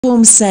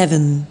Platform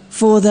 7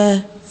 for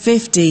the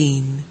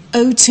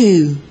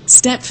 15:02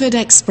 Stepford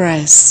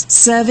Express,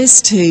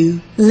 service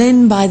to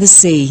Lynn by the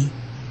Sea.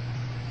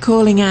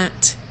 Calling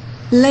at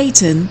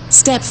Leighton,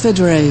 Stepford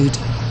Road,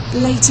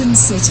 Leighton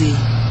City,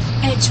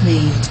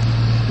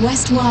 Edgemead,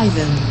 West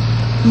Wyvern,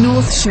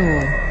 North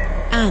Shore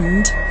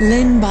and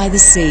Lynn by the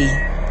Sea.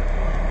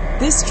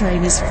 This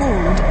train is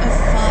formed of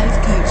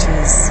 5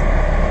 coaches.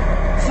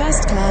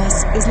 First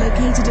class is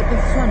located at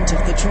the front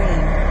of the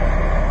train.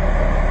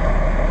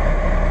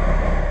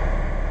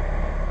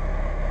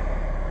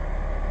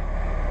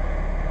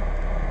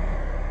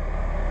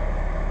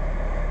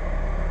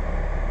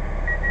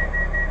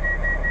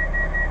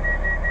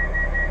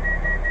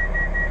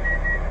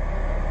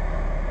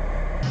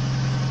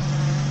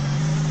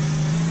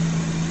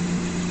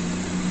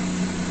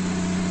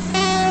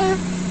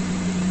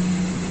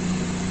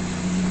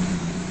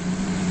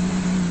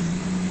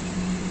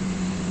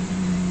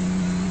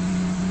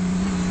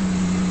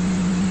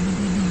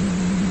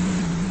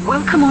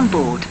 Welcome on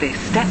board this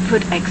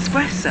Stepford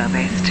Express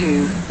service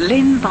to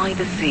Lynn by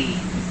the Sea.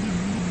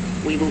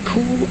 We will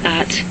call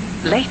at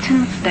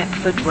Leighton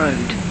Stepford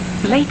Road,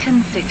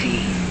 Leighton City,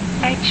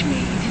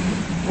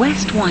 Edgemead,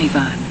 West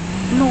Wyvern,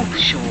 North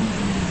Shore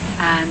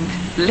and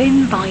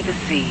Lynn by the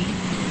Sea.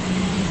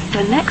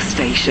 The next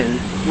station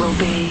will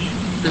be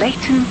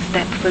Leighton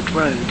Stepford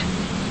Road.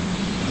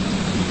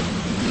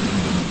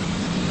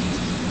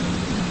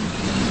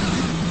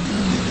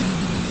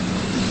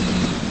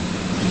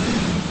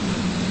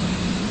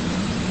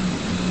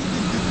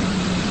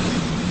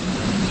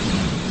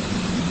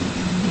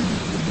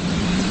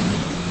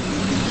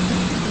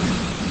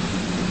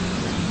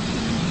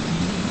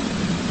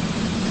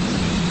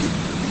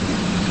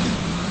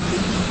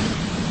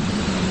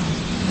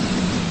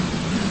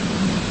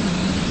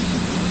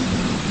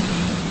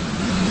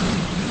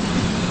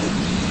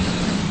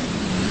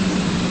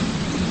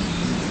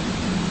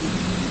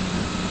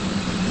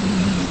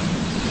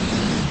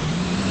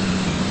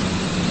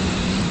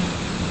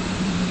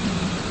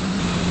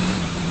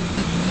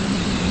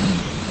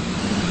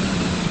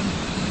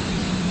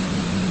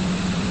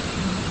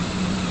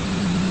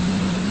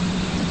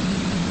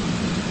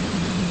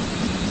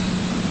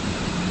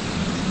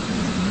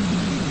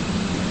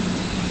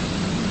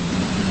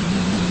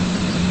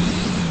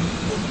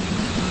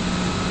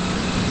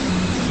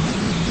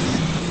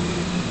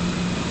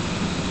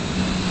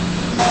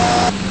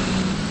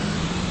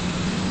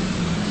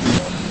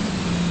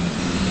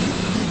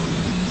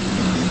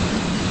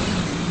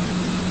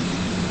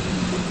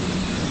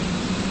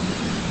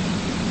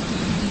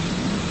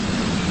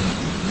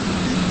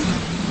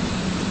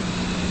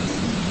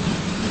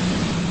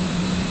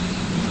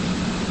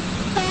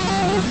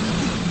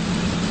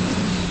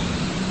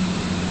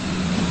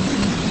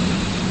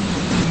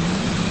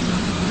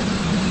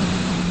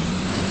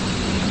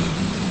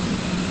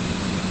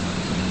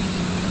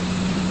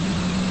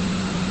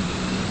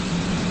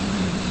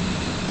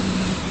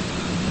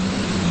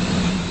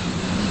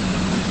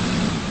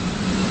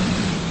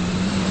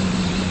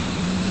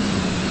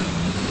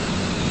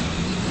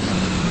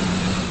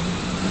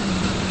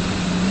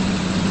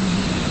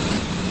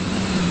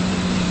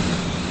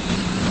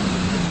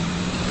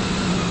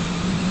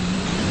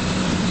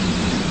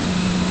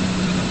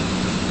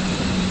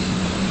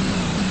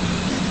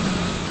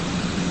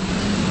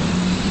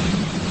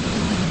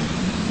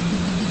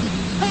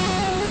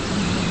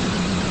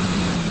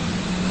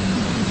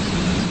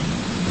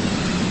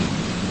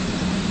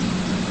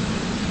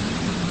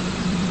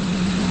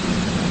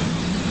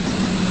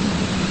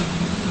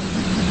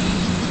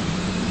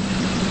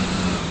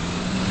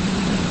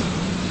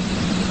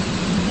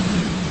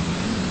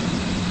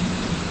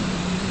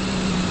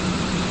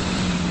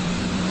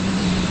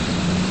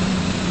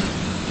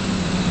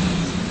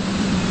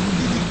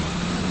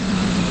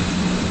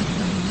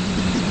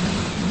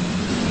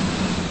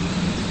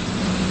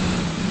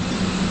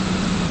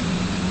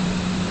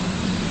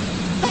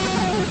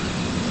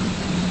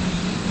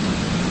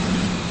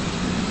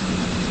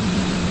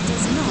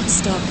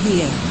 Stop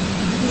here.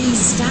 Please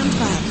stand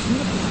back from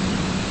the platform.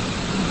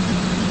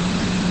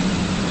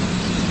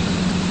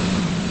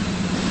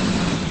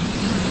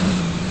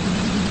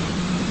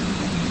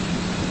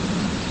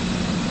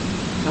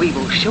 We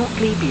will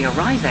shortly be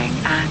arriving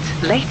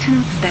at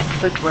Leighton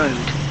Stepford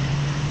Road.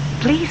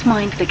 Please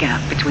mind the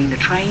gap between the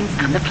train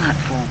and the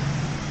platform.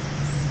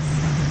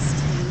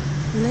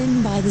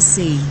 Lynn by the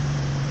Sea.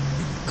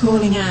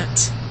 Calling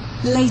at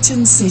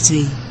Leighton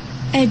City,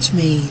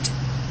 Edgemead,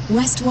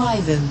 West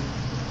Wyvern,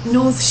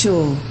 North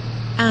Shore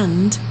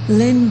and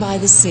Lynn by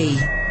the Sea.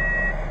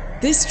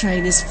 This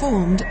train is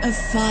formed of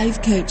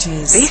 5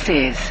 coaches. This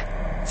is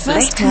First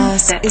Leighton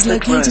class Stepford is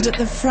located Road. at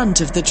the front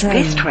of the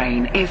train. This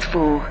train is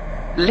for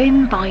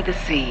Lynn by the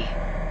Sea.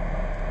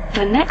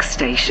 The next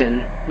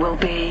station will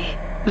be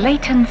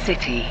Leighton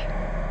City.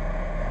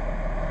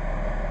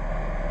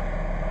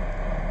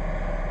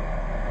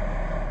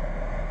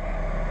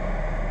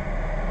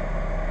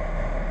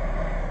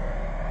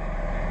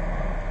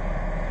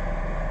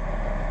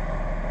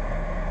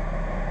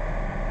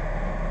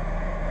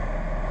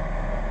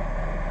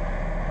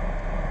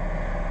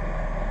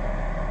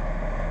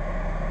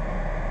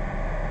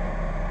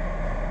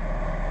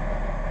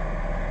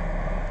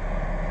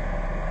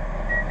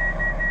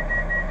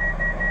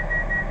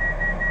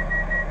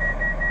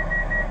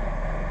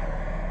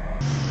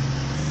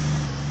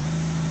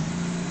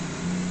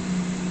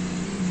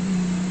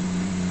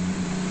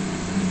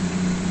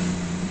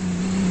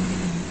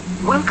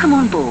 Welcome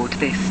on board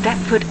this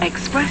Stepford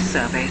Express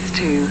service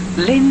to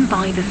Lynn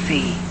by the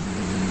Sea.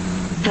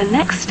 The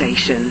next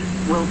station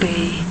will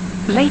be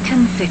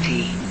Leighton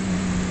City.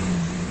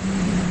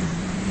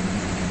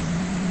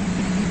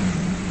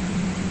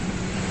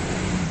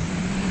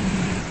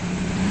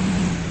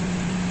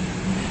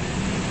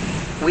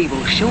 We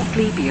will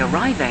shortly be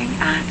arriving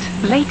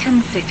at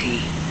Leighton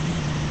City.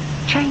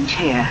 Change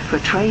here for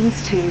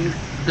trains to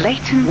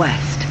Leighton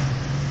West.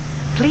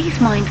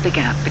 Please mind the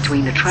gap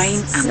between the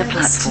train and the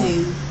platform.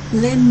 Service to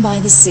Lynn by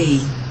the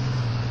Sea.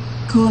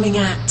 Calling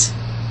at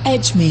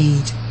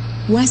Edgemead,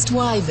 West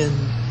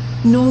Wyvern,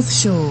 North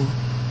Shore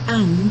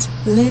and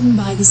Lynn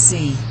by the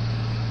Sea.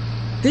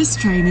 This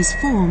train is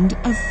formed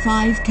of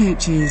 5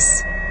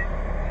 coaches.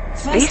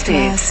 First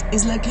class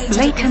is located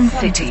Leighton at the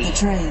front City. of the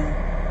train.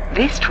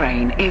 This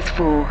train is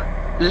for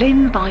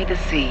Lynn by the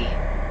Sea.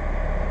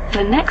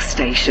 The next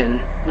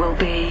station will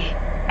be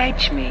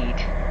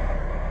Edgemead.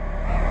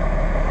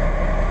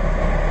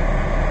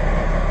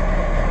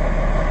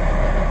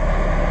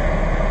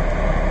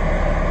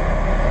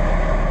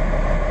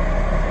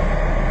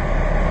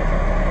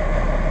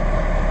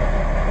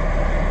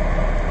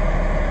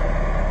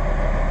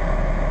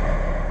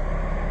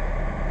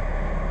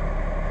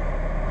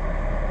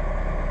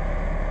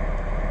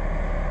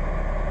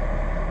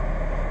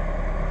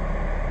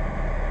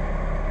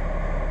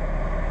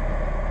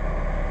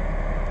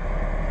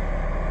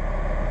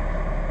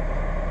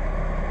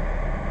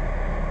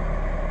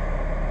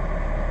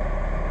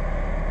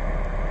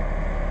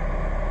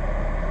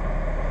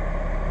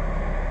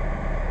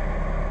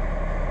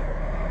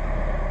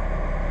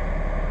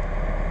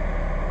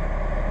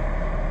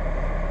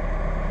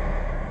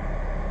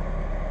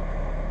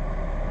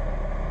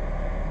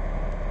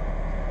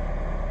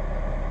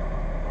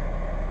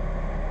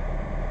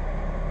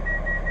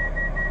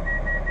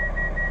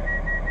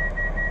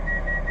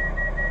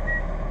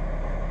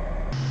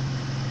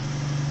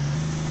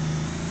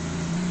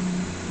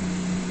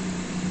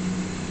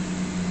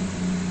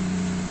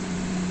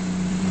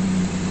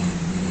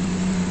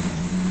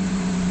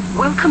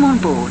 Welcome on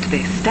board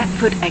this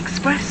Stepford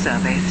Express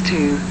service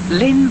to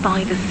Lynn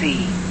by the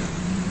Sea.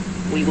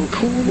 We will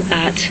call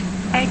at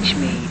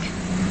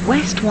Edgemead,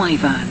 West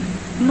Wyvern,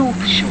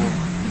 North Shore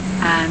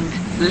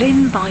and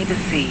Lynn by the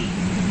Sea.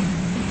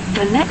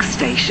 The next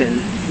station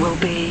will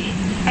be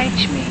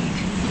Edgemead.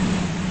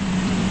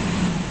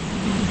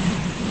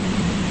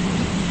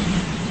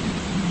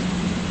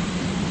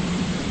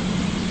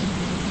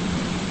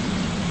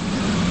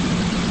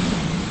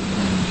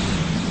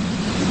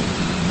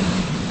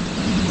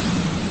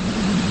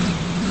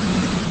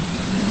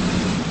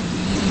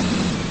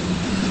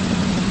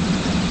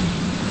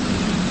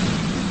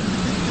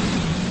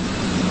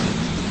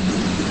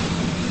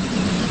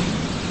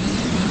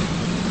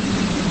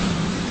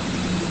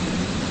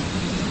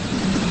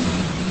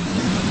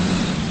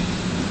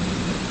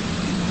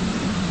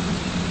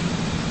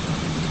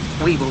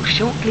 We will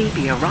shortly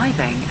be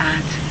arriving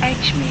at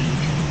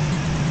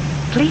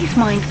Edgemead. Please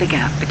mind the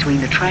gap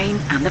between the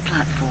train and the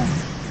platform.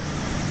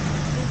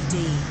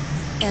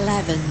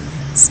 11.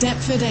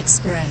 Stepford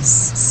Express,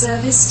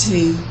 service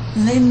to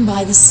Lynn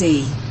by the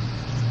Sea.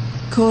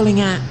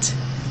 Calling at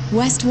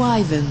West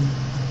Wyvern,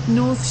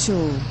 North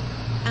Shore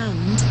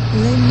and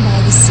Lynn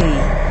by the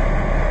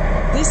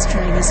Sea. This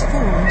train is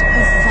formed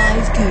of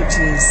 5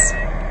 coaches.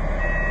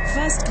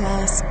 First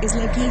class is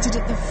located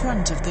at the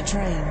front of the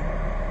train.